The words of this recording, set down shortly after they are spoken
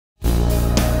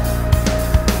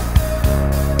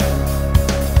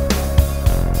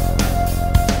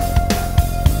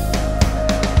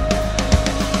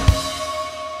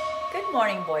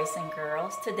boys and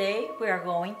girls. Today we are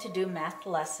going to do math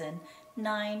lesson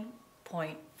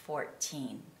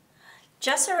 9.14.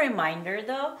 Just a reminder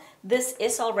though, this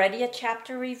is already a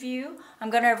chapter review.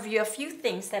 I'm going to review a few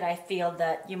things that I feel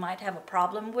that you might have a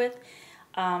problem with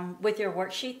your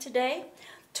worksheet today.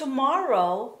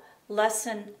 Tomorrow,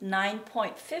 lesson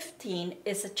 9.15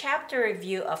 is a chapter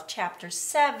review of chapter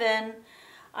 7,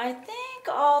 I think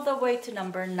all the way to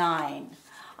number 9.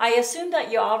 I assume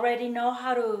that you already know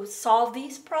how to solve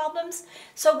these problems,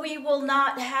 so we will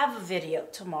not have a video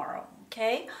tomorrow,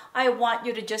 okay? I want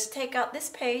you to just take out this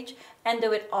page and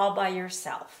do it all by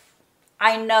yourself.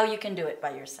 I know you can do it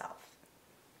by yourself.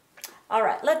 All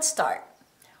right, let's start.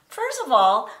 First of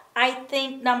all, I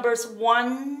think numbers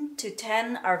 1 to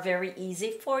 10 are very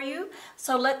easy for you,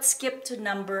 so let's skip to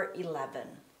number 11.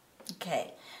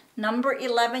 Okay, number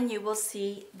 11, you will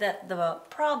see that the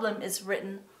problem is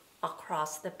written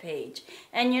across the page.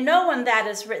 And you know when that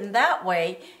is written that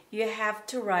way, you have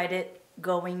to write it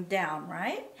going down,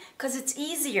 right? Because it's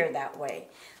easier that way.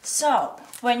 So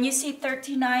when you see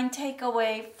 39 take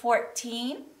away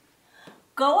 14,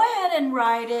 go ahead and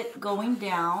write it going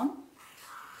down.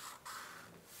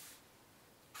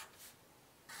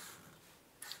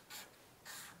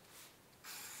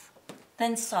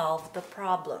 Then solve the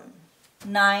problem.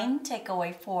 9 take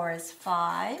away 4 is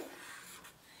 5.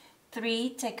 3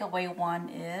 take away 1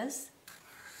 is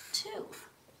 2.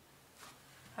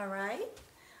 All right?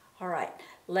 All right.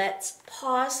 Let's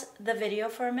pause the video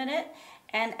for a minute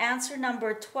and answer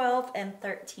number 12 and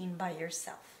 13 by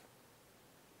yourself.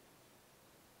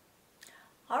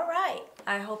 All right.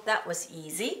 I hope that was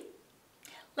easy.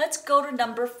 Let's go to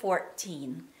number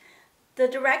 14. The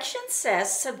direction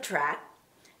says subtract,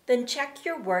 then check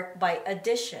your work by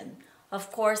addition.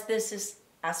 Of course, this is,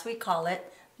 as we call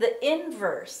it, the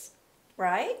inverse,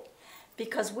 right?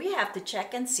 Because we have to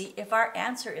check and see if our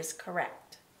answer is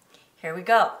correct. Here we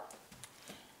go.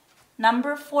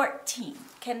 Number 14.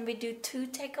 Can we do 2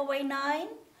 take away 9?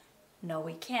 No,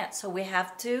 we can't. So we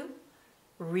have to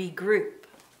regroup.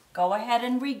 Go ahead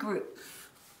and regroup.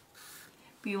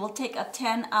 We will take a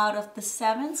 10 out of the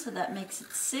 7, so that makes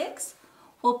it 6.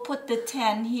 We'll put the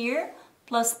 10 here,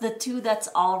 plus the 2 that's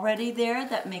already there,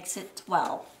 that makes it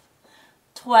 12.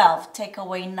 12 take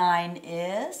away 9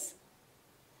 is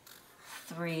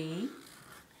 3.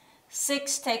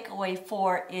 6 take away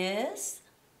 4 is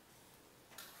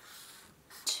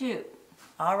 2.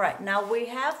 All right, now we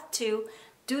have to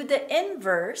do the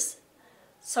inverse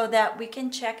so that we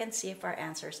can check and see if our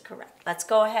answer is correct. Let's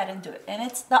go ahead and do it. And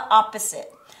it's the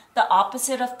opposite. The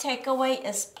opposite of take away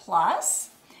is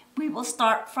plus. We will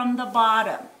start from the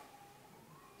bottom.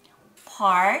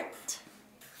 Part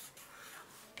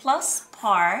plus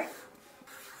part,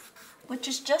 which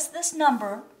is just this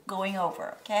number going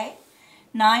over, okay?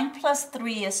 9 plus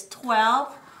 3 is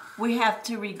 12. We have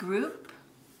to regroup.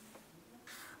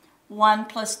 1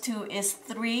 plus 2 is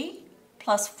 3,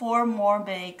 plus 4 more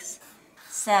makes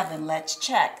 7. Let's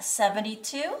check.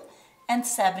 72 and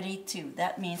 72.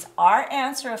 That means our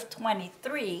answer of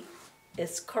 23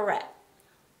 is correct.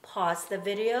 Pause the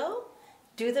video.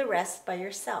 Do the rest by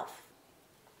yourself.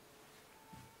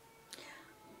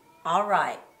 All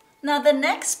right. Now the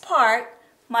next part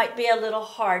might be a little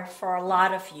hard for a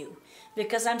lot of you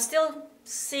because I'm still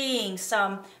seeing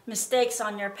some mistakes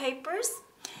on your papers,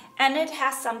 and it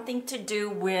has something to do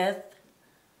with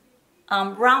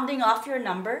rounding off your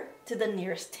number to the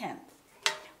nearest tenth.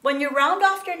 When you round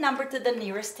off your number to the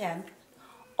nearest tenth,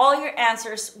 all your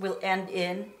answers will end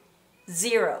in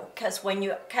 0, because when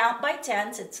you count by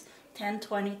tens, it's 10,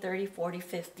 20, 30, 40,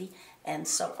 50, and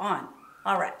so on.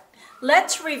 All right,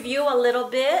 let's review a little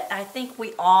bit. I think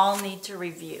we all need to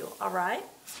review, all right?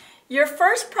 Your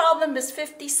first problem is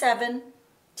 57,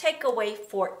 take away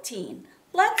 14.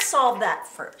 Let's solve that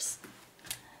first.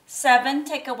 7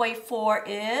 take away 4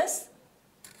 is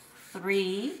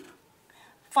 3.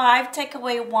 5 take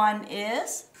away 1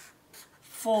 is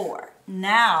 4.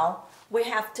 Now, we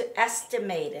have to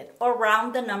estimate it or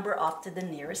round the number off to the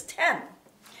nearest 10.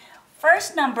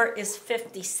 First number is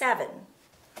 57.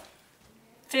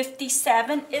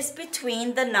 57 is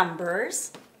between the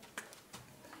numbers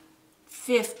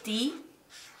 50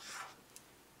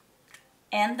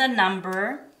 and the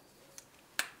number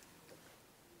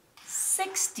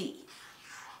 60.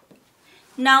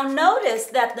 Now notice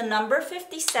that the number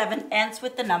 57 ends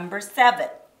with the number 7.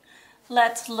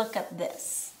 Let's look at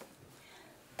this.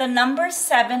 The number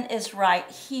 7 is right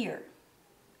here.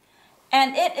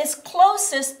 And it is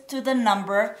closest to the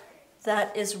number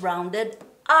that is rounded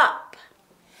up.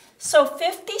 So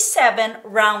 57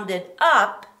 rounded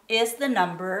up is the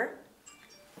number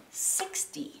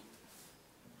 60.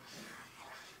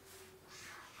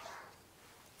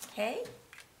 Okay?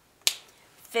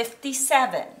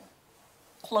 57,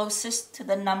 closest to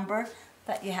the number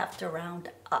that you have to round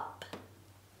up.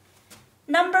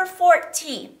 Number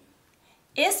 14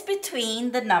 is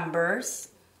between the numbers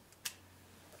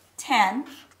 10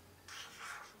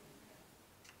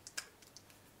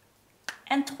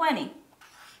 and 20.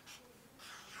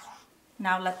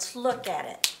 Now let's look at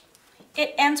it.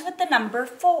 It ends with the number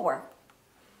 4.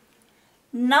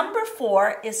 Number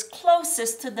 4 is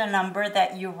closest to the number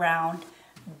that you round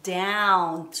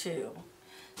down to.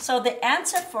 So the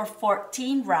answer for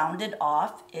 14 rounded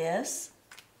off is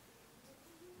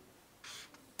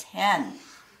 10.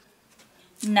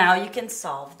 Now you can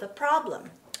solve the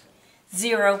problem.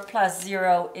 0 plus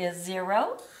 0 is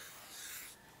 0.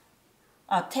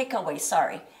 Take away,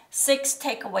 sorry. 6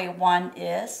 take away 1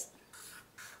 is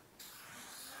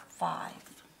 5.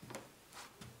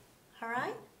 All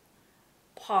right?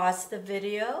 Pause the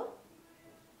video.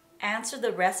 Answer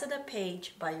the rest of the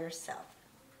page by yourself.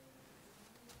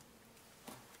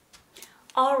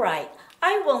 All right,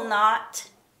 I will not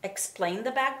explain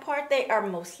the back part. They are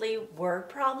mostly word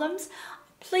problems.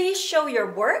 Please show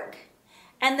your work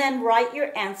and then write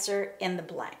your answer in the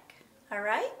blank. All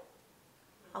right?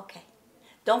 Okay.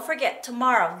 Don't forget,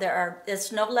 tomorrow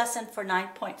there's no lesson for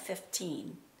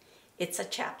 9.15. It's a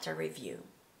chapter review.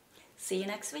 See you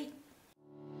next week.